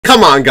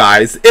Come on,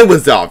 guys. It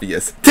was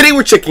obvious. Today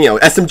we're checking out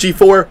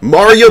SMG4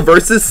 Mario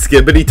vs.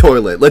 Skibidi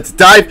Toilet. Let's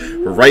dive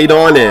right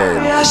on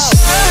in.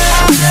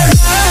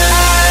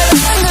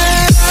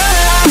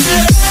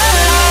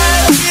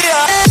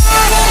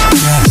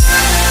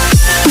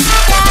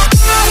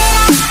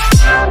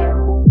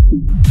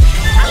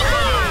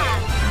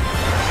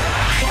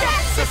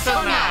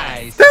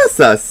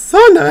 That's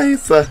so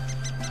nice.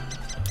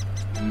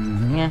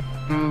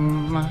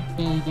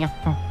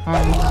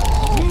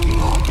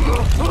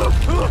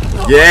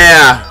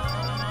 Yeah.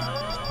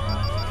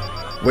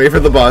 Wait for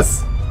the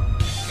bus.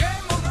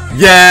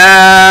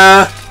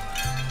 Yeah.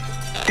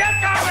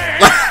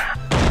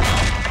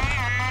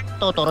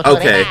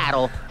 Okay.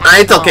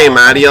 It's okay,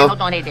 Mario.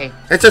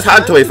 It's just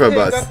hard to wait for a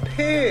bus.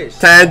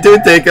 Time to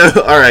take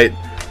a. Alright.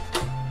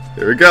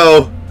 Here we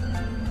go.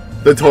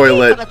 The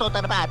toilet.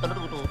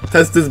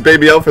 Test this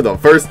baby out for the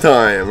first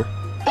time.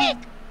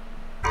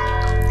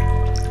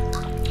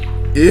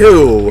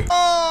 Ew.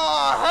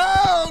 Oh,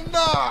 hell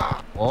no.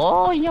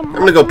 I'm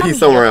gonna go pee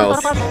somewhere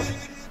else.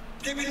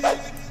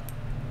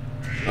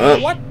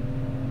 What?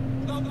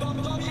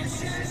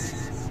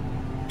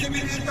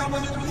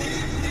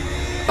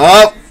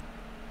 Up.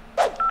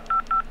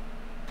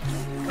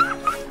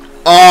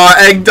 Oh,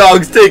 Egg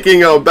Dog's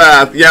taking a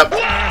bath. Yep.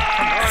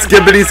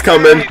 Skibidi's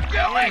coming.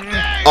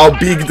 Oh,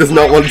 Beak does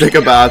not want to take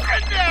a bath.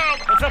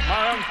 What's up,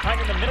 Mario? I'm kind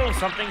of in the middle of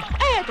something.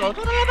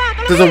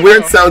 There's a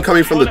weird sound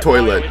coming from the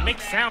toilet. It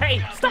makes sound.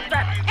 Hey, stop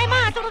that!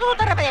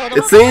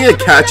 It's singing a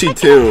catchy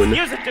tune.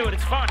 Use it, dude.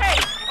 It's fun. Hey,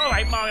 all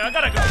right, Mario. I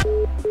gotta go.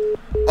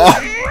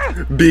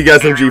 Oh, Big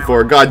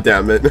SMG4. God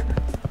damn it.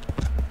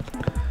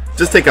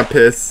 Just take a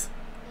piss.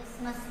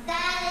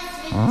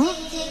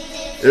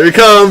 Here he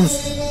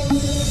comes.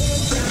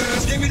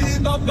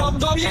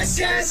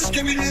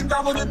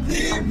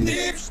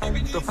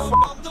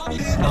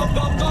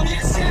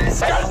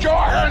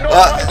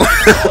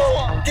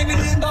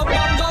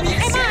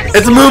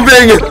 It's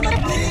moving.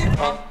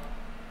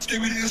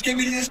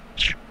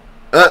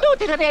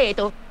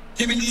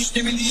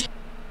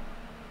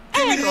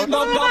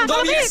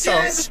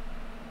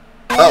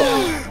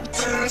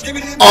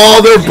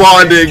 Oh, they're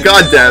bonding.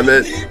 God damn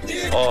it.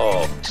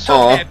 Oh,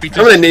 I'm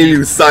gonna name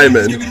you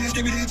Simon.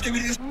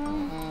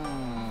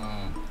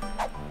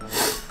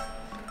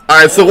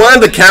 Alright, so when are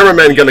the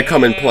cameramen gonna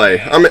come and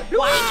play? I'm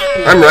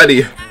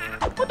ready.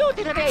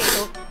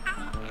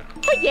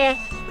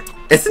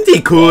 Isn't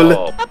he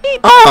cool?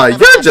 Ah,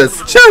 you're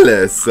just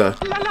jealous.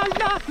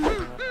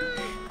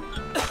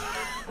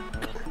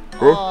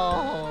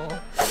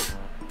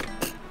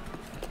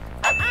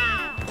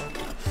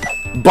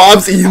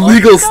 Bob's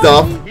illegal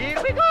stuff.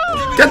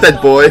 Get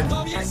that boy.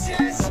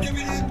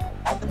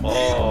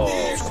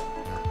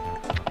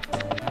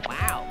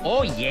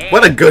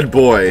 What a good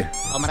boy.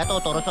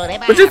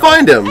 Where'd you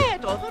find him?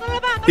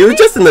 He was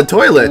just in the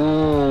toilet.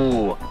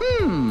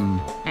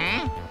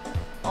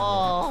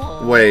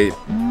 Wait.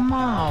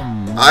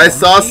 I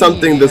saw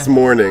something this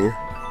morning.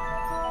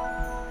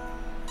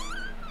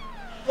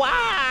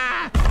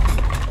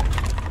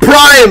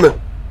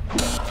 Prime!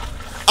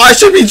 I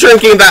should be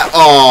drinking that.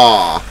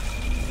 Aww.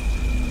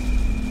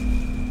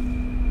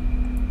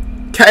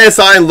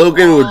 KSI and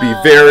Logan would be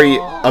very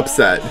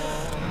upset.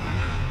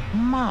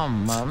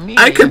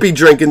 I could be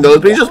drinking those,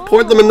 but you just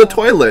poured them in the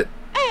toilet.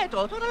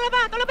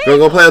 Gonna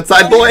go play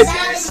outside, boys?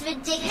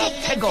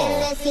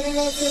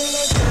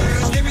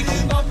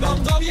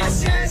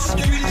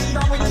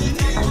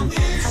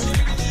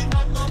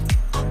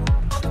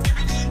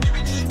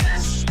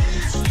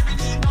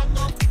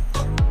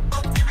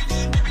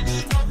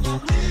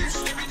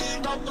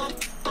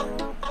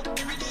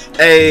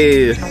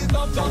 Hey.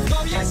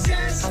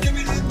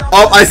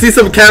 Oh, I see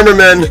some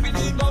cameramen.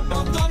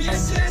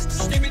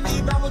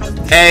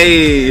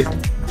 Hey.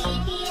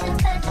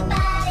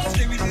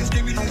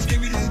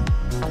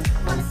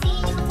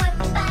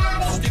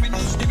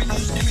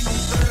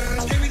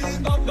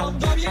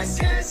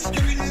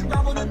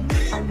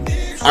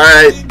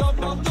 Alright.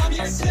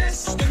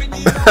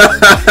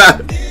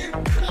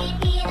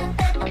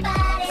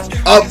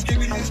 Up.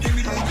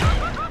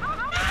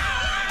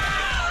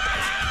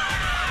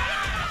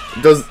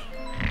 Does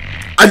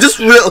I just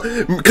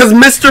because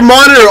Mr.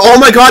 Monitor, oh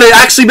my god, it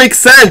actually makes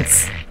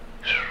sense.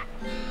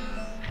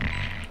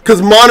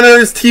 Because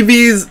monitors,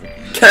 TVs,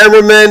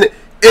 cameramen,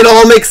 it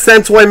all makes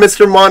sense why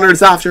Mr.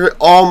 Monitor's after it.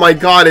 Oh my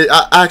god, it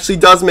actually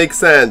does make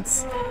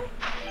sense.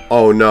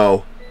 Oh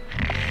no.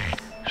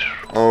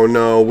 Oh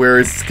no, where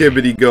is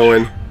Skibidi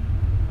going?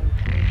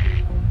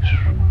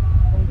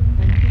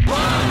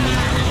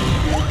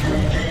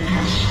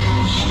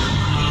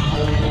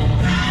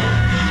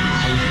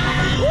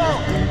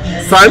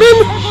 Simon?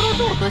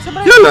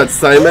 You're not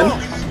Simon.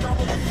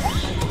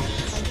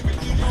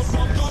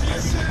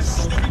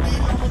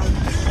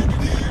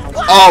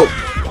 Oh,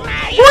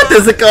 what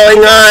is going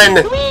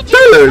on?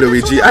 Hello,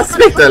 Luigi. I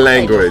speak the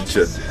language.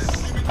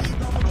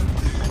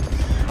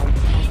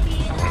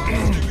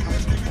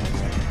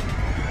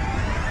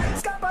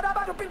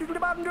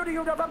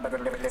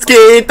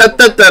 Ski da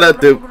da da da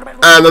do.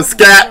 I'm a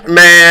scat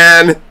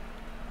man.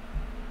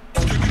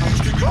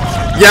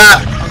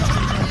 Yeah.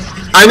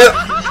 I know.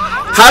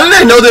 How did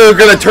I know they were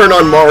gonna turn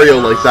on Mario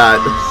like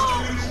that?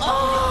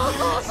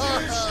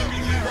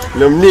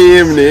 Num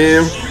neem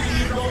neem.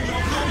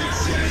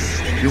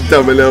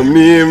 Double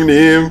neem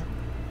neem.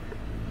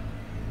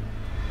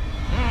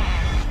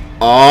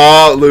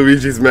 Oh,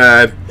 Luigi's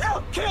mad.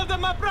 You killed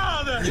my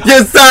brother!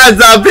 You sons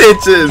of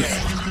bitches!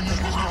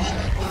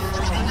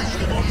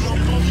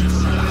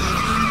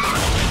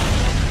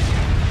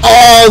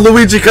 Oh,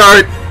 Luigi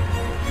cart!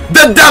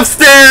 The death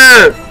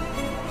stare!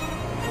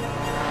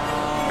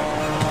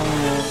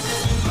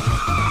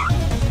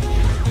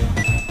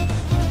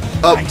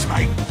 Oh. Thanks,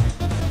 mate.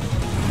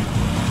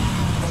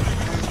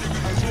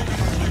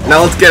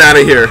 Now let's get out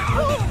of here.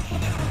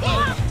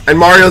 And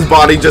Mario's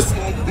body just...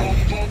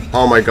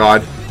 Oh my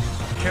god.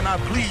 Can I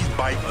please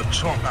bite a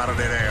chunk out of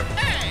that ass?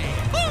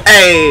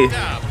 Hey!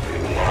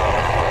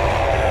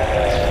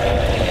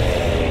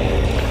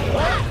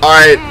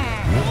 Alright.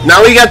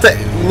 Now we have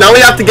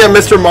to get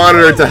Mr.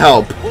 Monitor to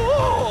help.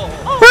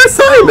 Where's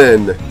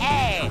Simon?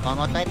 He's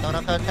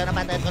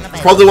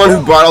probably the one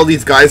who brought all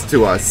these guys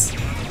to us.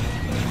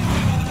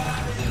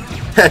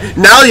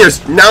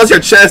 Now's your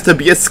chance to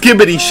be a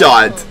skibidi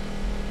shot.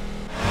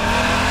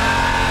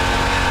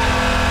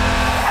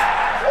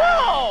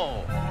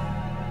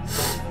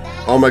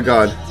 Oh my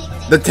god.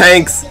 The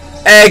tanks.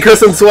 Hey,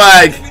 custom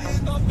swag.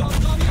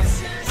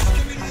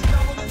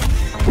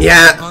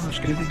 Yeah.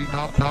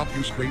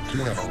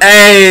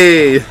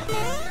 Hey.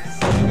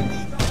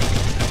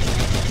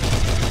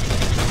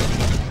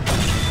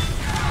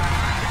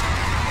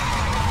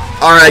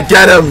 Alright,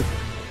 get him.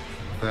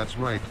 That's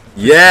right.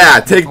 Yeah,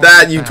 take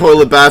that, you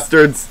toilet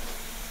bastards.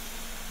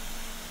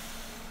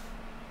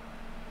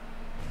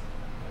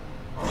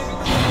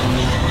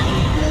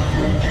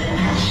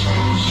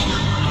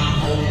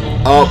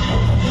 Oh,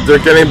 they're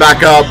getting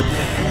back up.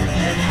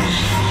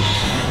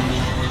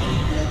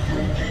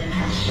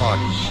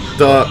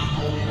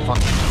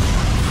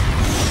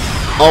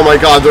 Oh my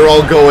god, they're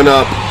all going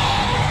up.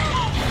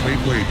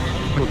 Wait.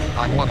 Look,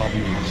 I'm one of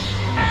you.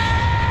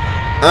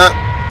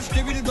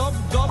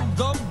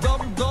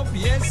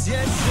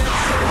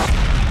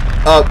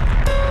 Up.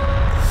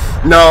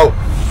 No.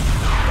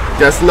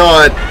 Guess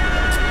not.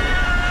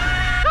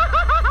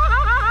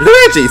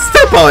 Luigi,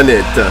 step on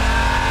it.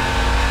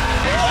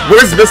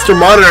 Where's Mr.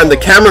 Monitor and the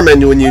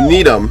cameraman when you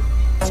need him?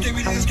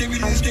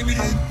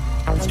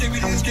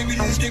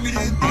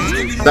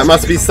 That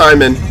must be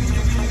Simon.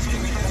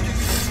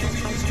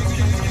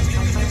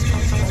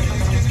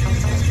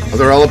 Oh,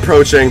 they're all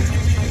approaching.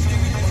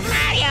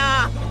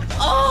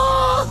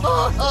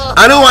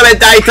 I don't want to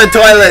die to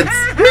toilets.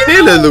 Me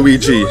neither,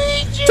 Luigi.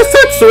 Just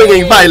start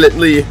swinging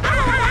violently.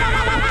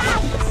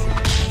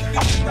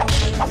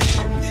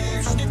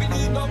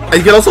 And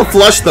you can also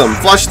flush them.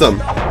 Flush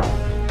them.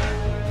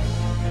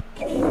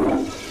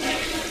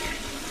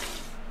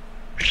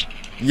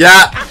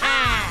 Yeah.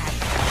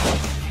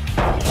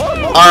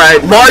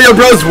 Alright, Mario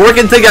Bros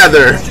working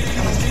together.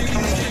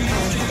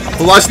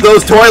 Flush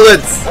those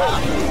toilets.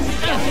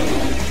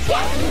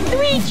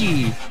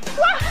 Luigi.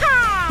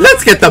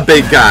 Let's get the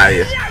big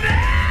guy.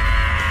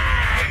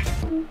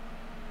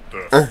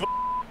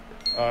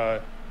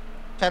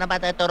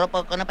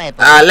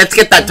 Let's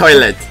get that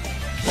toilet.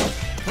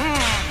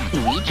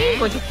 Luigi,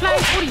 going to fly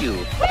for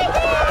you.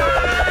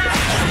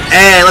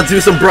 Hey, let's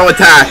do some bro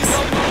attacks.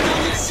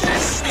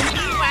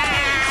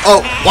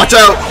 Oh, watch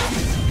out.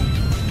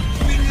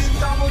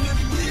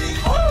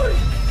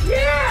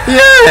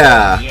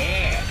 Yeah.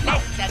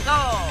 Let's go.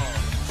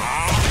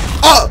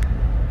 Oh.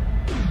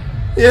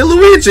 Yeah,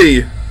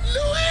 Luigi.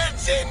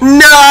 No.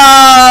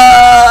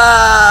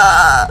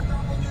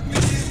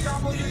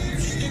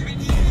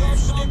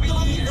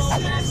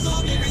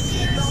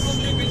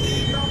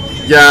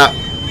 Yeah.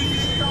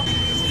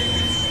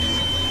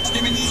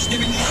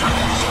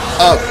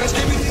 Oh.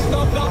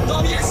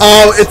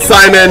 Oh, it's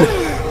Simon.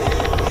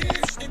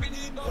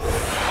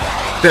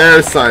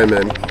 There's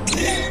Simon.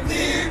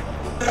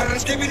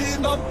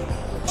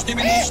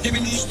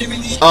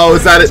 Oh,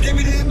 is that it?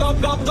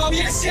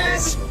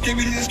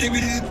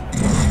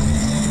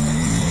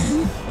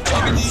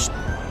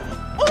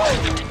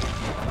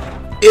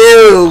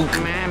 Ew.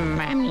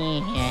 Mamma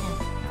mia.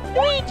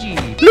 Luigi.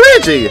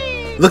 Luigi.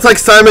 Looks like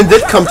Simon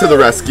did come to the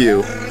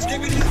rescue.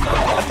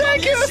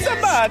 Thank you so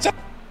much.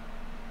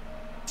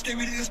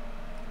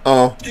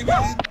 Oh.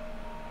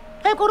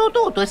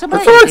 What's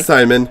What's wrong,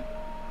 Simon?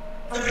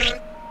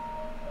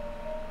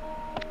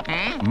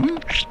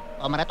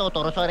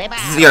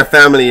 This is your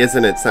family,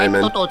 isn't it,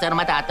 Simon?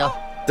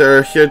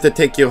 They're here to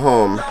take you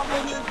home.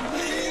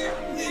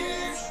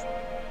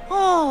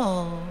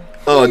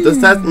 Oh, does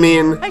that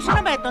mean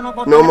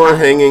no more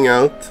hanging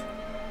out?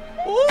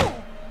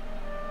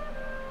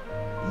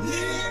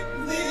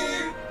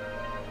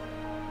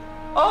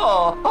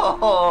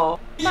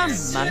 Mamma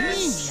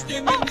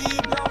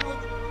mia.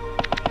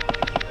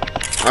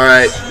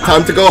 Alright,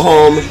 time to go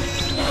home.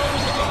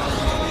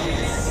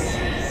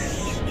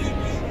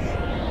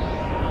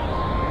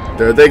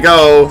 There they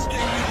go.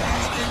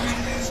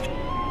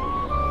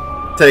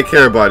 Take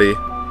care, buddy.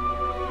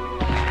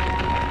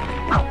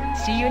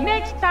 See you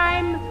next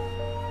time.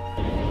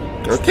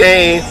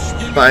 Okay,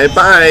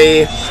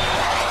 bye-bye.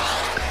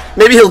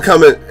 Maybe he'll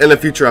come in a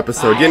future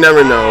episode. You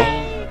never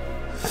know.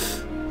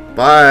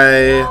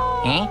 Bye.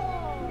 Eh?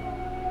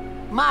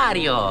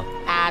 Mario.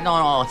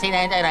 No.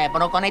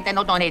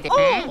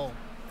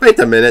 Wait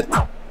a minute.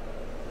 What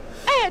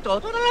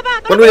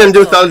are we gonna do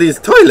with all these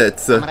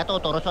toilets?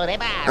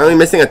 Are we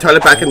missing a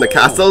toilet back in the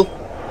castle?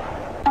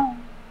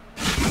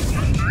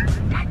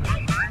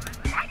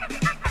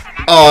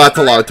 Oh, that's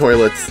a lot of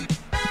toilets.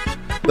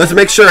 Let's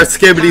make sure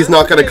Skibidi's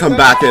not gonna come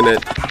back in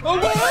it.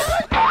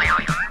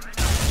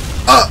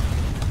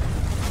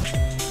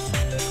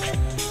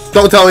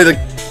 Don't tell me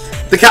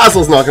the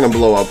castle's not gonna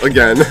blow up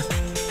again.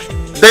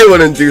 They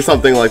wouldn't do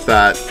something like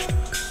that.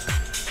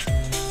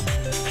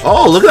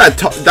 Oh, look at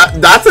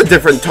that. That's a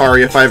different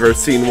Tari if I've ever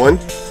seen one.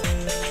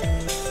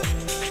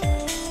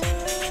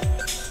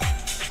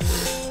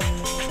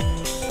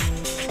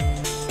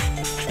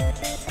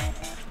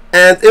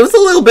 And it was a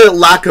little bit of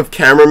lack of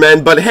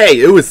cameramen, but hey,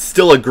 it was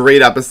still a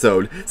great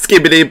episode.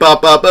 Skibidi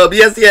bop bop bop,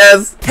 yes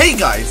yes! Hey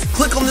guys,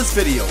 click on this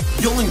video.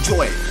 You'll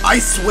enjoy it, I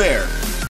swear.